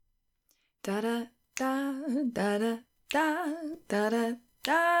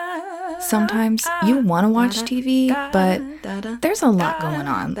Sometimes you want to watch TV, but there's a lot going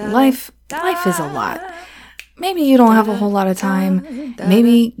on. Life is a lot. Maybe you don't have a whole lot of time.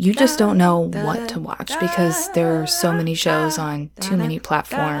 Maybe you just don't know what to watch because there are so many shows on too many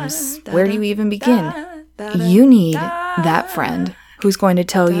platforms. Where do you even begin? You need that friend who's going to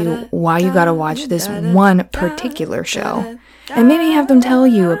tell you why you gotta watch this one particular show. And maybe have them tell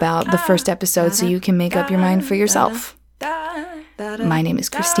you about the first episode so you can make up your mind for yourself. My name is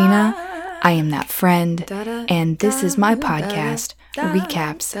Christina. I am that friend. And this is my podcast,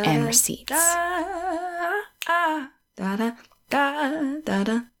 Recaps and Receipts. I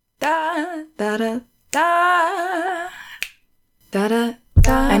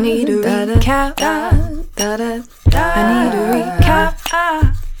need a recap. I need a recap.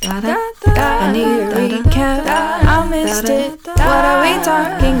 I need a recap. I missed it. What are we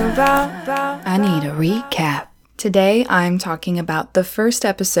talking about? I need a recap. Today I'm talking about the first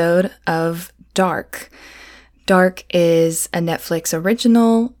episode of Dark. Dark is a Netflix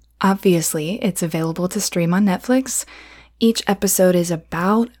original. Obviously, it's available to stream on Netflix. Each episode is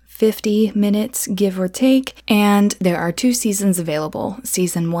about 50 minutes, give or take, and there are 2 seasons available.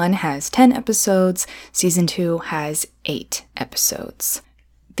 Season 1 has 10 episodes, Season 2 has 8 episodes.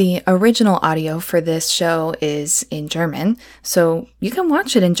 The original audio for this show is in German, so you can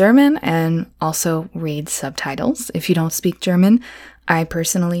watch it in German and also read subtitles if you don't speak German. I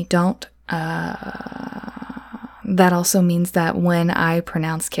personally don't. That also means that when I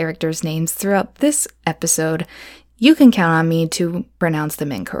pronounce characters' names throughout this episode, you can count on me to pronounce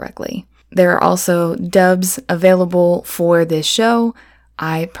them incorrectly. There are also dubs available for this show.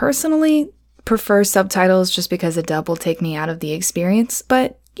 I personally prefer subtitles just because a dub will take me out of the experience,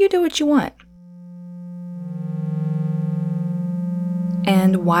 but you do what you want.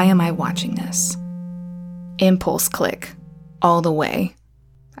 And why am I watching this? Impulse click, all the way.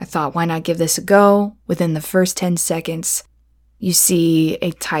 I thought, why not give this a go? Within the first 10 seconds, you see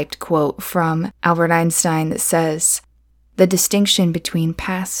a typed quote from Albert Einstein that says, "The distinction between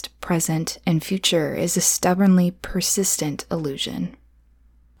past, present, and future is a stubbornly persistent illusion."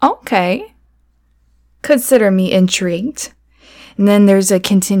 Okay. Consider me intrigued. And then there's a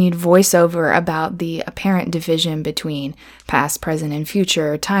continued voiceover about the apparent division between past, present, and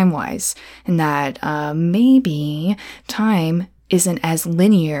future time-wise, and that maybe time isn't as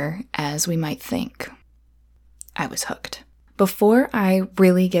linear as we might think. I was hooked. Before I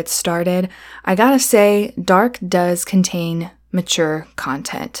really get started, I gotta say, Dark does contain mature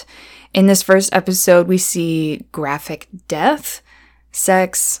content. In this first episode, we see graphic death,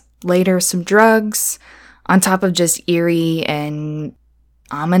 sex, later some drugs, on top of just eerie and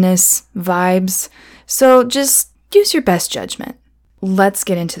ominous vibes. So just use your best judgment. Let's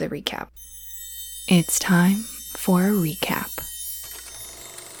get into the recap. It's time for a recap.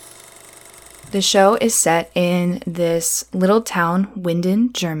 The show is set in this little town,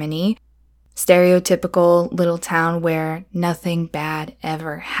 Winden, Germany. Stereotypical little town where nothing bad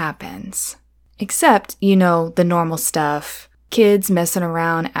ever happens. Except, the normal stuff. Kids messing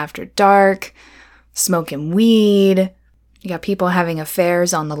around after dark, smoking weed, you got people having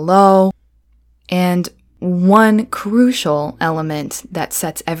affairs on the low, and one crucial element that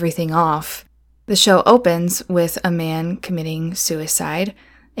sets everything off. The show opens with a man committing suicide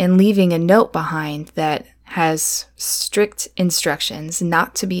and leaving a note behind that has strict instructions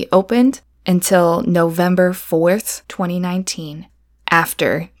not to be opened until November 4th, 2019,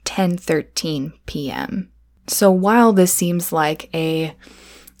 after 10:13 p.m. So while this seems like a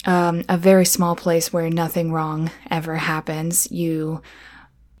very small place where nothing wrong ever happens, you're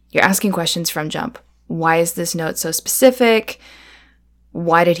asking questions from jump. Why is this note so specific?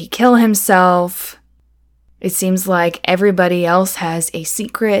 Why did he kill himself? It seems like everybody else has a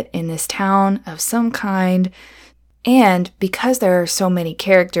secret in this town of some kind. And because there are so many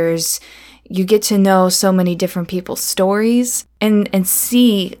characters, you get to know so many different people's stories and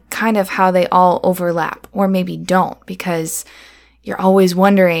see kind of how they all overlap, or maybe don't, because you're always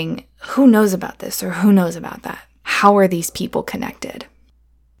wondering, who knows about this or who knows about that? How are these people connected?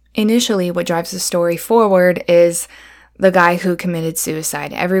 Initially, what drives the story forward is the guy who committed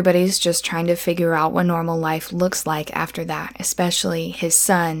suicide. Everybody's just trying to figure out what normal life looks like after that, especially his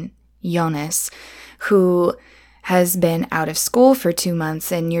son, Jonas, who has been out of school for 2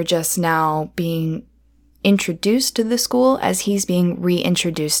 months, and you're just now being introduced to the school as he's being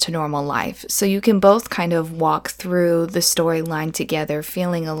reintroduced to normal life. So you can both kind of walk through the storyline together,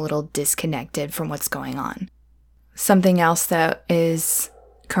 feeling a little disconnected from what's going on. Something else that is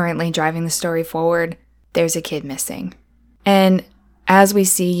currently driving the story forward, there's a kid missing. And As we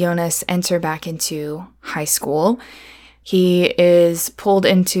see Jonas enter back into high school, he is pulled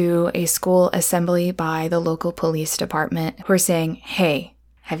into a school assembly by the local police department who are saying, hey,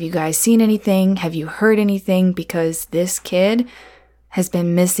 have you guys seen anything? Have you heard anything? Because this kid has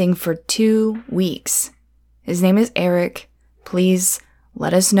been missing for 2 weeks. His name is Eric. Please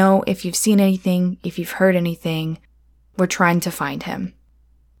let us know if you've seen anything, if you've heard anything. We're trying to find him.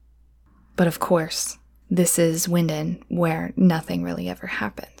 But of course, this is Winden, where nothing really ever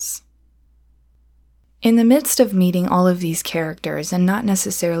happens. In the midst of meeting all of these characters and not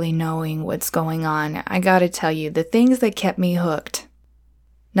necessarily knowing what's going on, I gotta tell you, the things that kept me hooked.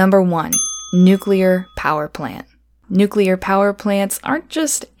 Number 1, nuclear power plant. Nuclear power plants aren't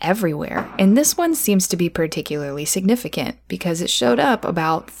just everywhere, and this one seems to be particularly significant because it showed up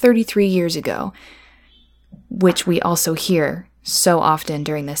about 33 years ago, which we also hear so often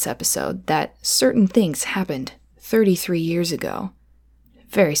during this episode, that certain things happened 33 years ago.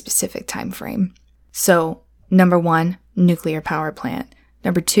 Very specific time frame. So, number 1, nuclear power plant.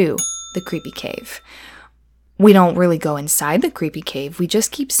 Number 2, the creepy cave. We don't really go inside the creepy cave, we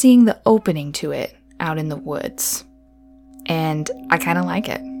just keep seeing the opening to it out in the woods. And I kind of like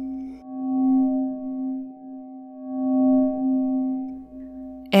it.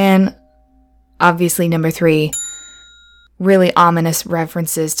 And obviously, number 3, really ominous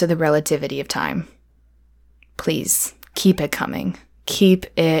references to the relativity of time. Please, keep it coming. Keep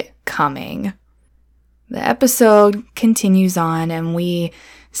it coming. The episode continues on, and we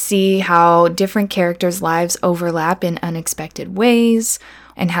see how different characters' lives overlap in unexpected ways,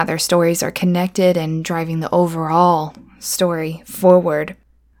 and how their stories are connected and driving the overall story forward.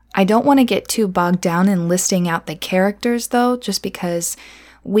 I don't want to get too bogged down in listing out the characters, though, just because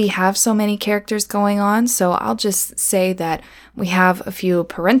we have so many characters going on, so I'll just say that we have a few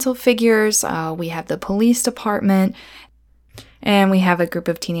parental figures, we have the police department, and we have a group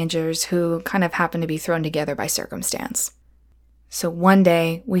of teenagers who kind of happen to be thrown together by circumstance. So one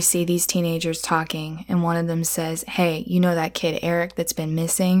day, we see these teenagers talking, and one of them says, hey, you know that kid Eric that's been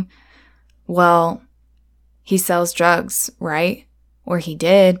missing? Well, he sells drugs, right? Or he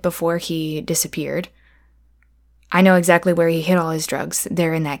did before he disappeared. I know exactly where he hid all his drugs.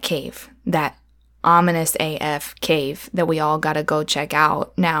 They're in that cave. That ominous AF cave that we all gotta go check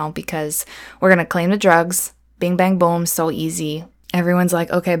out now because we're gonna claim the drugs. Bing, bang, boom, so easy. Everyone's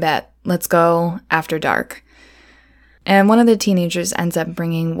like, okay, bet. Let's go after dark. And one of the teenagers ends up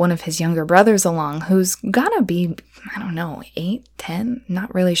bringing one of his younger brothers along, who's gotta be, 8, 10,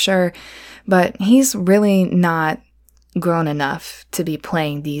 not really sure. But he's really not grown enough to be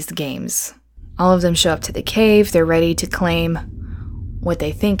playing these games. All of them show up to the cave. They're ready to claim what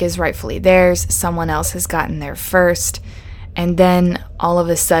they think is rightfully theirs. Someone else has gotten there first. And then all of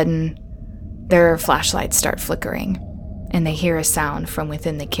a sudden, their flashlights start flickering, and they hear a sound from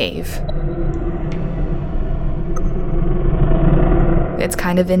within the cave. It's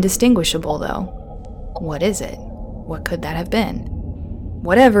kind of indistinguishable, though. What is it? What could that have been?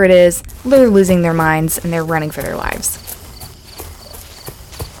 Whatever it is, they're losing their minds and they're running for their lives.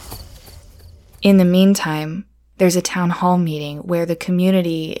 In the meantime, there's a town hall meeting where the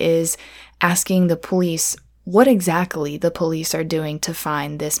community is asking the police what exactly the police are doing to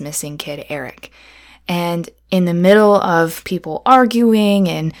find this missing kid, Eric. And in the middle of people arguing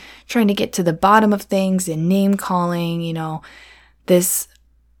and trying to get to the bottom of things and name calling, this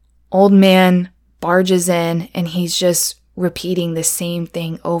old man barges in and he's just repeating the same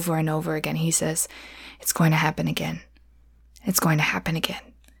thing over and over again. He says, it's going to happen again. It's going to happen again.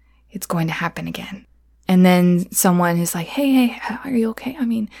 It's going to happen again. And then someone is like, hey, are you okay?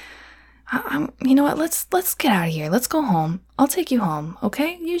 You know what? Let's get out of here. Let's go home. I'll take you home,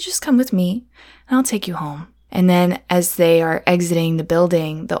 okay? You just come with me and I'll take you home. And then as they are exiting the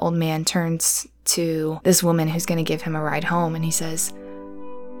building, the old man turns to this woman who's going to give him a ride home and he says,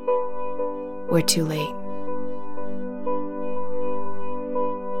 we're too late.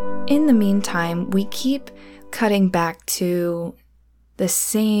 In the meantime, we keep cutting back to the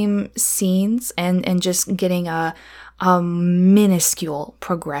same scenes and just getting a minuscule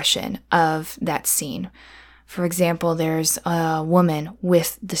progression of that scene. For example, there's a woman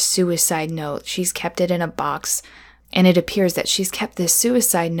with the suicide note. She's kept it in a box, and it appears that she's kept this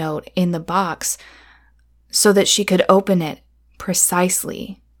suicide note in the box so that she could open it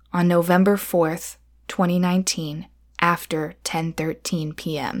precisely on November 4th, 2019, after 10:13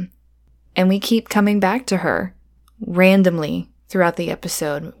 p.m. And we keep coming back to her randomly throughout the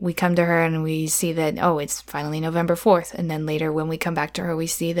episode. We come to her and we see that, it's finally November 4th. And then later when we come back to her, we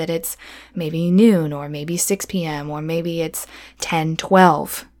see that it's maybe noon or maybe 6 p.m. or maybe it's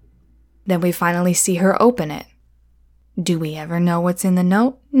 10:12. Then we finally see her open it. Do we ever know what's in the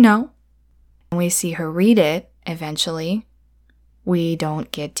note? No. When we see her read it, eventually, we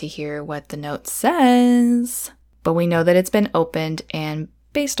don't get to hear what the note says, but we know that it's been opened, and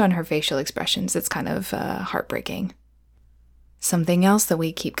based on her facial expressions, it's kind of heartbreaking. Something else that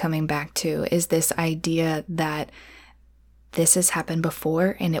we keep coming back to is this idea that this has happened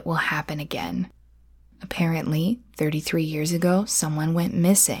before and it will happen again. Apparently, 33 years ago, someone went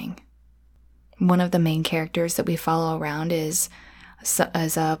missing. One of the main characters that we follow around is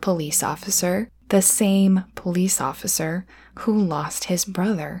a police officer, the same police officer who lost his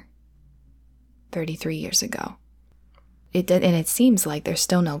brother 33 years ago. And it seems like there's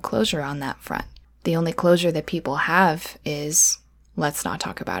still no closure on that front. The only closure that people have is, let's not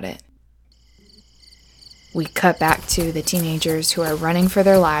talk about it. We cut back to the teenagers who are running for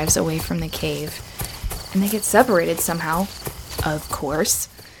their lives away from the cave, and they get separated somehow, of course.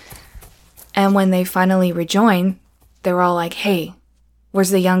 And when they finally rejoin, they're all like, hey,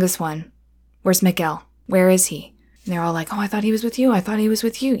 where's the youngest one? Where's Miguel? Where is he? And they're all like, oh, I thought he was with you. I thought he was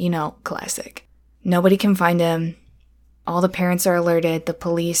with you. You know, classic. Nobody can find him. All the parents are alerted. The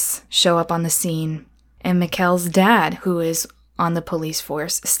police show up on the scene. And Miguel's dad, who is on the police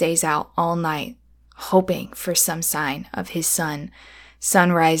force, stays out all night, hoping for some sign of his son.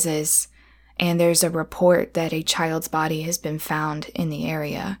 Sun rises, and there's a report that a child's body has been found in the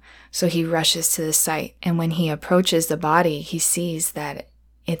area. So he rushes to the site, and when he approaches the body, he sees that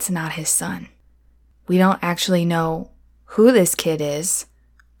it's not his son. We don't actually know who this kid is,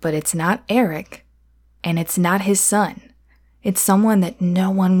 but it's not Eric, and it's not his son. It's someone that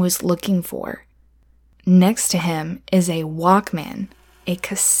no one was looking for. Next to him is a Walkman, a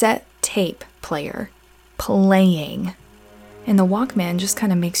cassette tape player, playing. And the Walkman just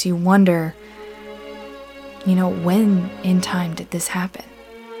kind of makes you wonder, when in time did this happen?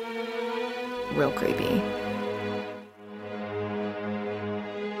 Real creepy.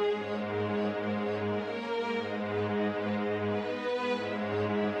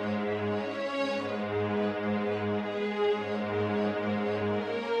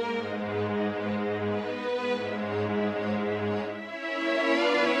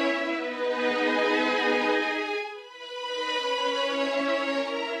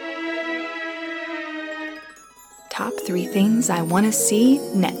 Top 3 things I want to see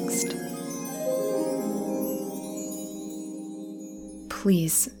next.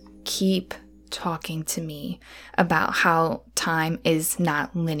 Please keep talking to me about how time is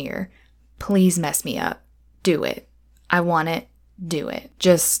not linear. Please mess me up. Do it. I want it. Do it.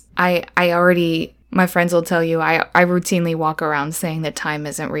 My friends will tell you, I routinely walk around saying that time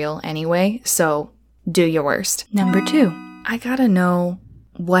isn't real anyway, so do your worst. Number 2, I gotta know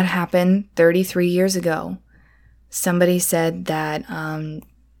what happened 33 years ago. Somebody said that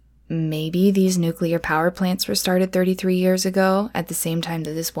maybe these nuclear power plants were started 33 years ago at the same time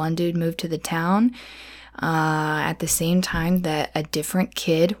that this one dude moved to the town, at the same time that a different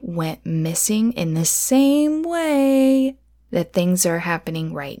kid went missing in the same way that things are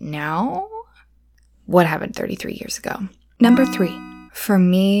happening right now. What happened 33 years ago? Number 3, for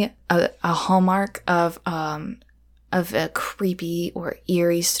me, a hallmark of a creepy or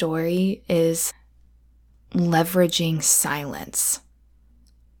eerie story is leveraging silence.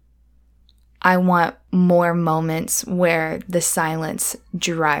 I want more moments where the silence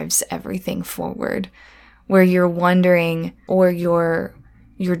drives everything forward, where you're wondering or you're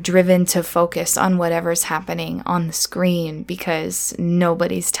driven to focus on whatever's happening on the screen because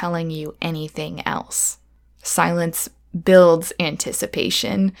nobody's telling you anything else. Silence builds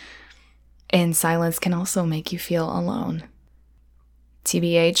anticipation, and silence can also make you feel alone.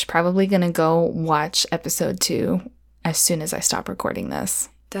 TBH, probably gonna go watch episode 2 as soon as I stop recording this.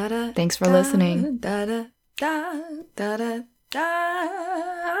 Thanks for listening. I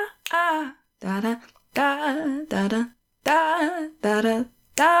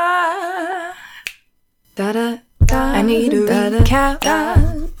need a recap.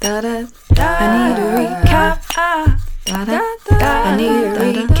 I need a recap. I need a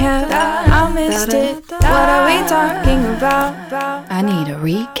recap. I missed it. What are we talking about? I need a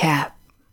recap.